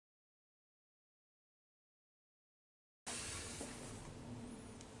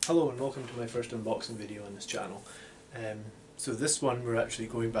Hello and welcome to my first unboxing video on this channel. So this one we're actually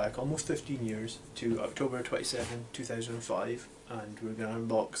going back almost 15 years to October 27, 2005, and we're going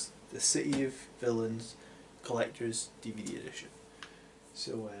to unbox the City of Villains Collector's DVD Edition.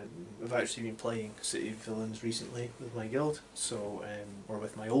 So I've actually been playing City of Villains recently with my guild, or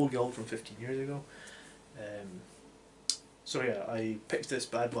with my old guild from 15 years ago. So yeah, I picked this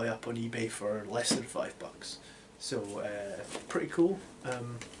bad boy up on eBay for less than $5. So pretty cool.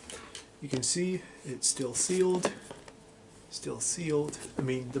 You can see it's still sealed. I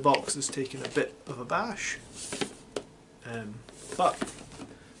mean, the box has taken a bit of a bash, but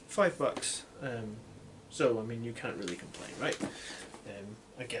 $5. So I mean, you can't really complain, right?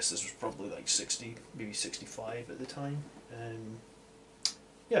 I guess this was probably like 60, maybe 65 at the time.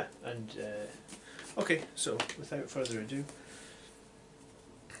 Yeah, and okay. So without further ado,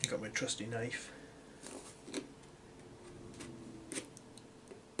 I got my trusty knife.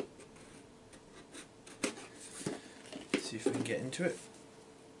 See if we can get into it.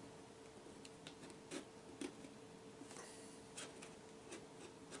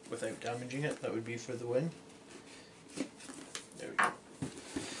 Without damaging it, that would be for the win. There we go.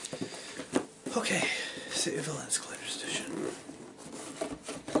 Okay, City of Villains Collector's Edition.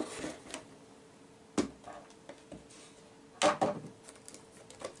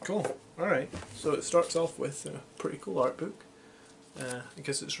 Cool, alright, so it starts off with a pretty cool art book. I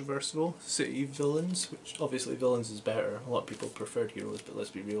guess it's reversible. City Villains, which obviously Villains is better. A lot of people preferred Heroes, but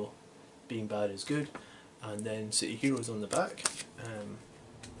let's be real, being bad is good. And then City Heroes on the back.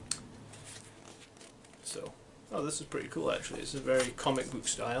 Oh, this is pretty cool actually. It's a very comic book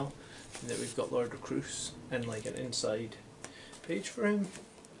style, in that we've got Lord Recluse and like an inside page for him.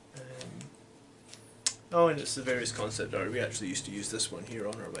 Oh, and it's the various concept art. We actually used to use this one here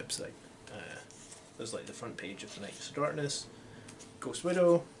on our website. There's like the front page of the Knights of Darkness, Ghost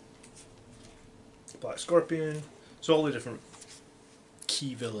Widow, Black Scorpion, so all the different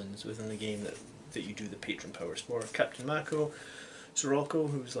key villains within the game that you do the patron powers for. Captain Mako, Sirocco,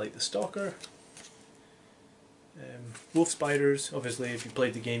 who's like the stalker, wolf spiders. Obviously if you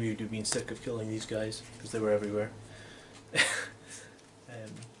played the game you'd have been sick of killing these guys because they were everywhere. But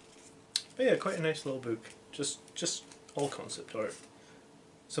yeah, quite a nice little book, just all concept art.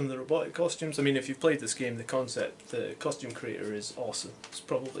 Some of the robotic costumes, I mean, if you've played this game, the costume creator is awesome. It's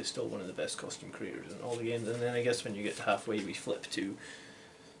probably still one of the best costume creators in all the games. And then I guess when you get to halfway, we flip to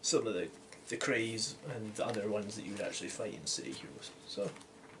some of the Krays and the other ones that you would actually fight in City Heroes. So,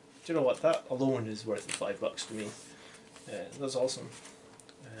 do you know what? That alone is worth the $5 to me. That's awesome.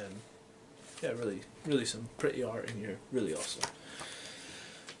 Yeah, really some pretty art in here. Really awesome.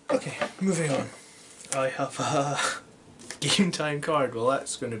 Okay, moving on. I have a game time card. Well,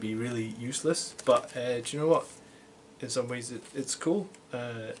 that's going to be really useless, but do you know what? In some ways it's cool.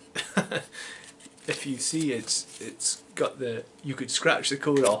 If you see, it's got you could scratch the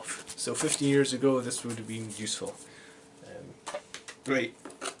code off, so 15 years ago this would have been useful. Great.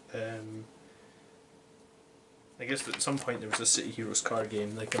 I guess at some point there was a City Heroes card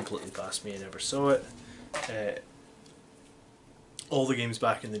game. They completely passed me, I never saw it. All the games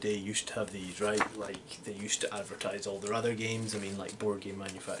back in the day used to have these, right? Like, they used to advertise all their other games. I mean, like, board game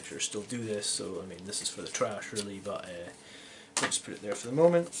manufacturers still do this, so I mean, this is for the trash really, but we'll just put it there for the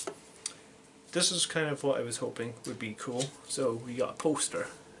moment. This is kind of what I was hoping would be cool. So we got a poster,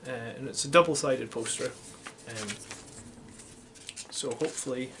 and it's a double-sided poster. So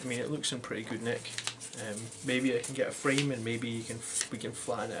hopefully, I mean, it looks in pretty good nick. Maybe I can get a frame and maybe we can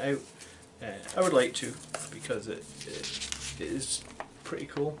flatten it out. I would like to, because it is pretty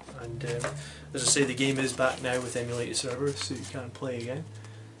cool, and as I say, the game is back now with emulated servers, so you can play again.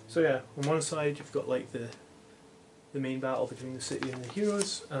 So yeah, on one side you've got like the main battle between the city and the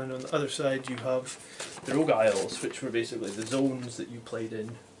heroes, and on the other side you have the Rogue Isles, which were basically the zones that you played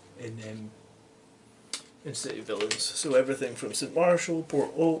in City of Villains. So everything from St. Marshall,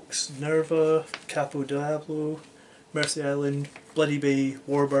 Port Oaks, Nerva, Capo Diablo, Mercy Island, Bloody Bay,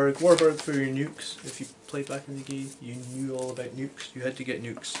 Warburg for your nukes. If you played back in the game, you knew all about nukes. You had to get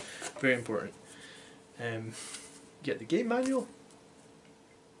nukes. Very important. Get the game manual.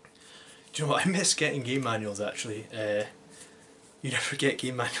 Do you know what? I miss getting game manuals actually. You never get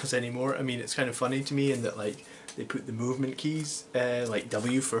game manuals anymore. I mean, it's kind of funny to me in that, like, they put the movement keys, like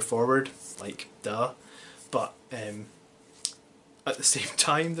W for forward, like, duh. But at the same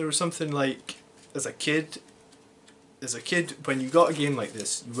time, there was something like, as a kid, when you got a game like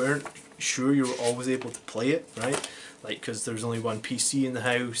this, you weren't sure you were always able to play it, right? Like, because there's only one PC in the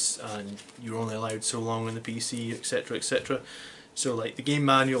house, and you're only allowed so long on the PC, etc, etc. So, like, the game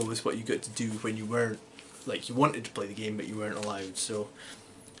manual was what you got to do when you weren't, like, you wanted to play the game, but you weren't allowed. So,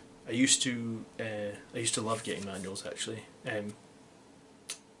 I used to love getting manuals actually.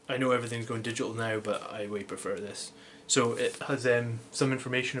 I know everything's going digital now, but I way prefer this. So it has some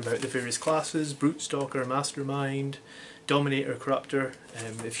information about the various classes: Brute, Stalker, Mastermind, Dominator, Corruptor.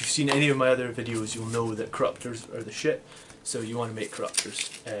 If you've seen any of my other videos, you'll know that Corruptors are the shit. So you want to make Corruptors.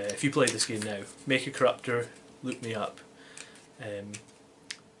 If you play this game now, make a Corruptor, look me up. And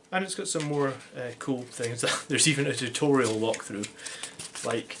it's got some more cool things. There's even a tutorial walkthrough.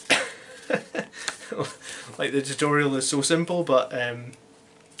 Like, like the tutorial is so simple, but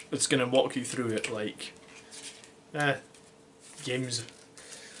it's going to walk you through it like games.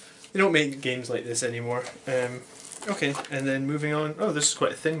 They don't make games like this anymore. Okay, and then moving on. Oh, this is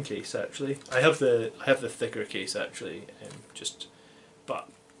quite a thin case actually. I have the thicker case actually. But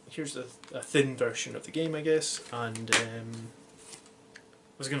here's a thin version of the game, I guess. And I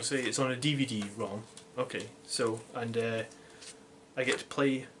was going to say it's on a DVD-ROM. Okay, so and I get to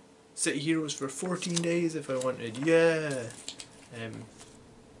play City Heroes for 14 days if I wanted. Yeah.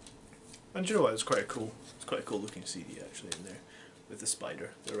 And you know what? It's quite a cool looking CD actually in there with the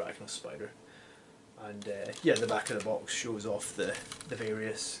spider, the Arachnos spider. And yeah, the back of the box shows off the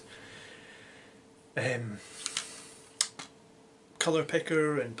various colour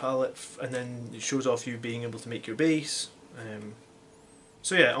picker and palette, and then it shows off you being able to make your base.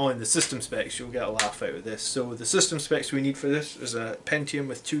 So yeah, in the system specs, you'll get a laugh out of this. So the system specs we need for this is a Pentium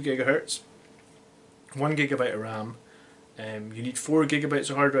with 2 GHz, 1 GB of RAM. You need 4 GB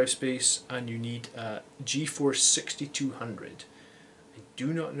of hard drive space, and you need a GeForce 6200. I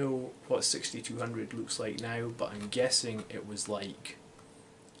do not know what 6200 looks like now, but I'm guessing it was like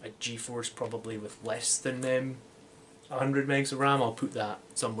a GeForce probably with less than 100 megs of RAM. I'll put that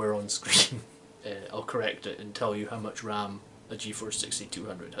somewhere on screen. I'll correct it and tell you how much RAM a GeForce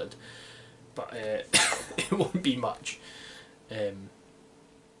 6200 had, but it won't be much.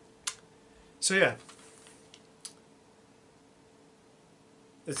 So yeah,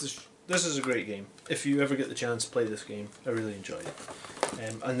 this is a great game. If you ever get the chance to play this game, I really enjoyed it.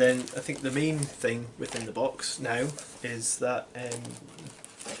 And then I think the main thing within the box now is that I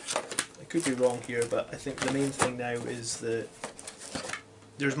could be wrong here, but I think the main thing now is that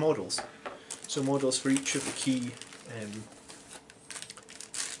there's models. So models for each of the key.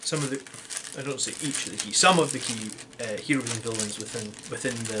 Some of the key heroes and villains within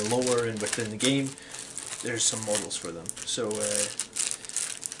the lore and within the game. There's some models for them. So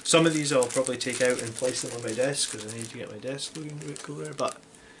some of these I'll probably take out and place them on my desk because I need to get my desk looking a bit cooler. But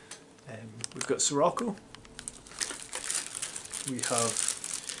we've got Sirocco. We have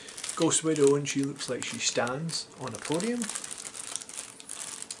Ghost Widow, and she looks like she stands on a podium.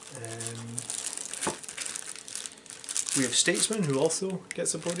 We have Statesman, who also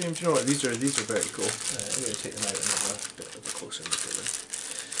gets a podium. Do you know what? These are very cool. I'm going to take them out and have a bit of a closer look at them.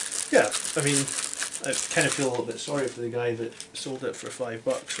 Yeah, I mean, I kind of feel a little bit sorry for the guy that sold it for $5,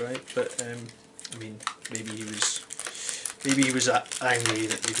 right? But I mean, maybe he was angry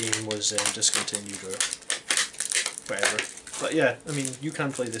that the game was discontinued or whatever. But yeah, I mean, you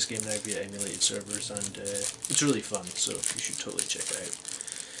can play this game now via emulated servers, and it's really fun. So you should totally check it out.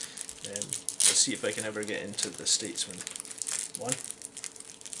 Let's see if I can ever get into the Statesman one.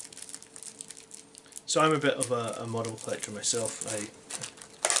 So I'm a bit of a model collector myself. I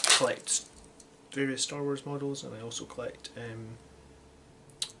collect various Star Wars models, and I also collect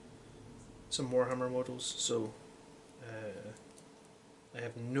some Warhammer models. So I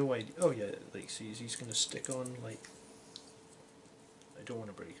have no idea. Oh yeah, like see, he's going to stick on like. I don't want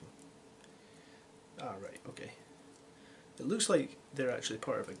to break him. Ah right, okay. It looks like they're actually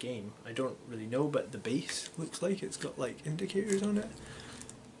part of a game. I don't really know, but the base looks like it's got like indicators on it.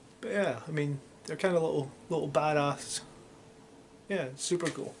 But yeah, I mean, they're kind of little badass. Yeah, super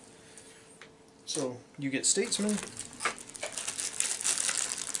cool. So you get Statesman.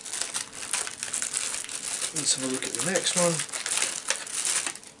 Let's have a look at the next one.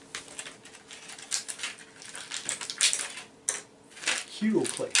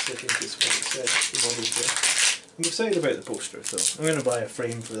 HeroClix, I think is what it said, the model there. I'm excited about the poster, so I'm going to buy a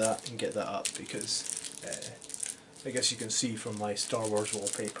frame for that and get that up because I guess you can see from my Star Wars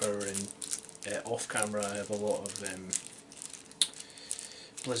wallpaper and off camera I have a lot of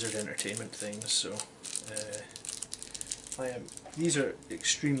Blizzard Entertainment things, so these are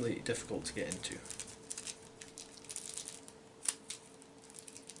extremely difficult to get into.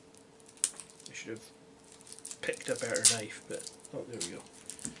 I should have picked a better knife, but oh, there we go.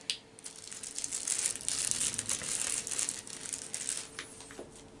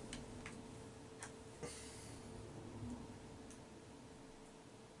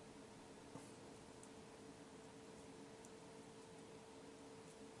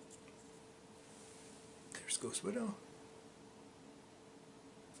 There's Ghost Widow.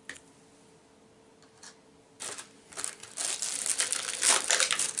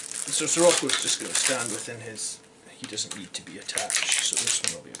 So Sirocco's just going to stand within his, he doesn't need to be attached, so this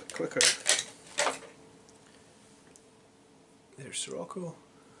one will be a bit quicker. There's Sirocco.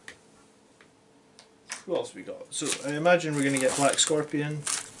 Who else we got? So I imagine we're going to get Black Scorpion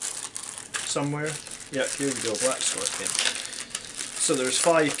somewhere. Yep, here we go, Black Scorpion. So there's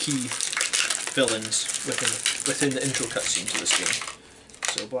 5 key villains within the intro cutscene to this game.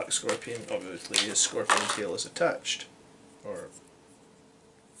 So Black Scorpion, obviously his scorpion tail is attached, or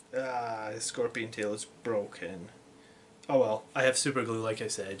his scorpion tail is broken. Oh well, I have super glue like I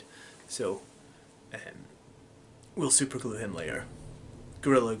said, so we'll super glue him later.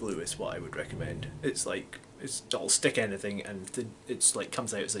 Gorilla Glue is what I would recommend. It's like, it'll stick anything, and it's like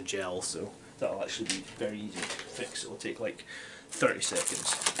comes out as a gel, so that'll actually be very easy to fix. It'll take like 30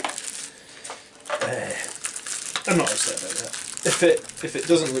 seconds. I'm not upset about that. If it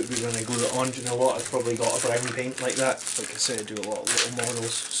doesn't look good when I glue it on, do you know what? I've probably got a brown paint like that. Like I said, I do a lot of little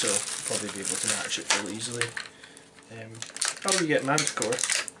models, so I'll probably be able to match it fairly easily. How do you get Manticore?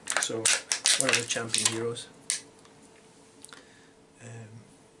 So one of the champion heroes.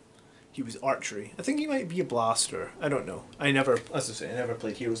 He was archery. I think he might be a blaster. I don't know. I never, as I say, I never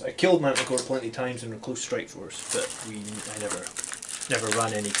played heroes. I killed Manticore plenty of times in Recluse Strike Force, but I never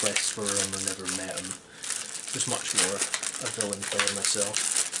ran any quests for him or never met him. Just much more a villain player myself.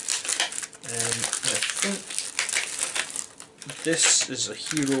 I think this is a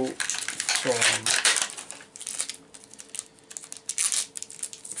hero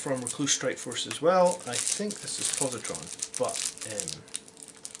from Recluse Strike Force as well. I think this is Positron, but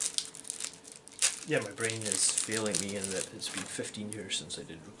yeah, my brain is failing me in that it's been 15 years since I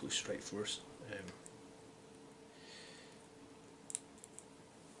did Recluse Strike Force.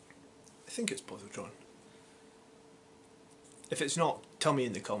 I think it's Positron. If it's not, tell me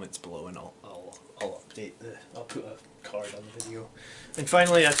in the comments below, and I'll update I'll put a card on the video. And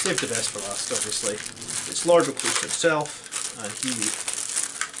finally, I've saved the best for last. Obviously, it's Lord Recluse himself, and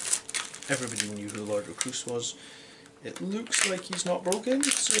everybody knew who Lord Recluse was. It looks like he's not broken,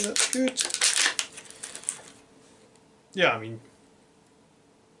 so that's good. Yeah, I mean,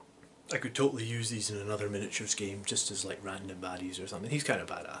 I could totally use these in another miniatures game, just as like random baddies or something. He's kind of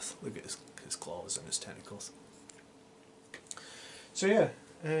badass. Look at his claws and his tentacles. So yeah,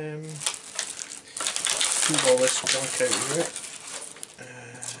 move all this junk out of here.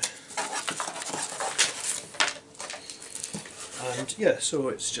 And yeah, so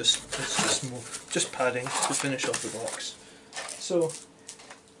it's just padding to finish off the box. So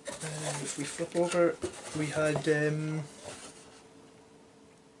if we flip over, we had the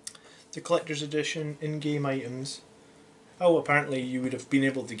collector's edition in-game items. Oh, apparently you would have been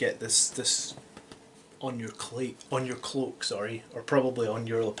able to get this on your cloak, sorry, or probably on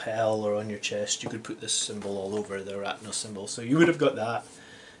your lapel or on your chest. You could put this symbol all over, the Arachnos symbol. So you would have got that.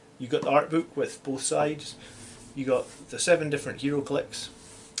 You got the art book with both sides. You got the 7 different hero clicks.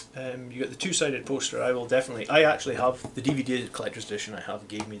 You got the 2-sided poster. I actually have the DVD collector's edition. I have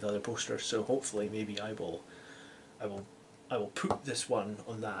gave me the other poster, so hopefully maybe I will put this one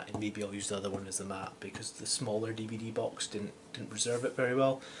on that, and maybe I'll use the other one as the map, because the smaller DVD box didn't preserve it very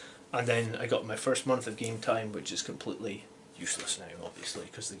well. And then I got my first month of game time, which is completely useless now, obviously,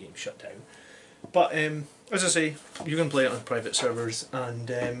 because the game shut down. But as I say, you can play it on private servers, and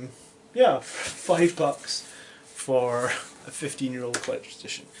yeah, $5 for a 15-year-old collector's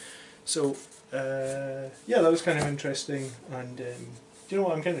edition. So yeah, that was kind of interesting, and you know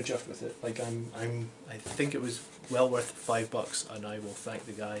what, I'm kind of chuffed with it. Like I think it was well worth $5, and I will thank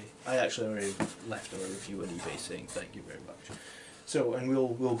the guy. I actually already left a review on eBay saying thank you very much. So, and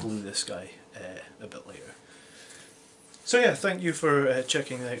we'll glue this guy a bit later. So yeah, thank you for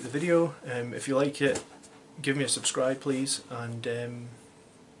checking out the video. If you like it, give me a subscribe please, and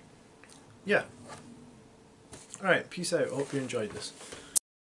yeah. Alright, peace out. I hope you enjoyed this.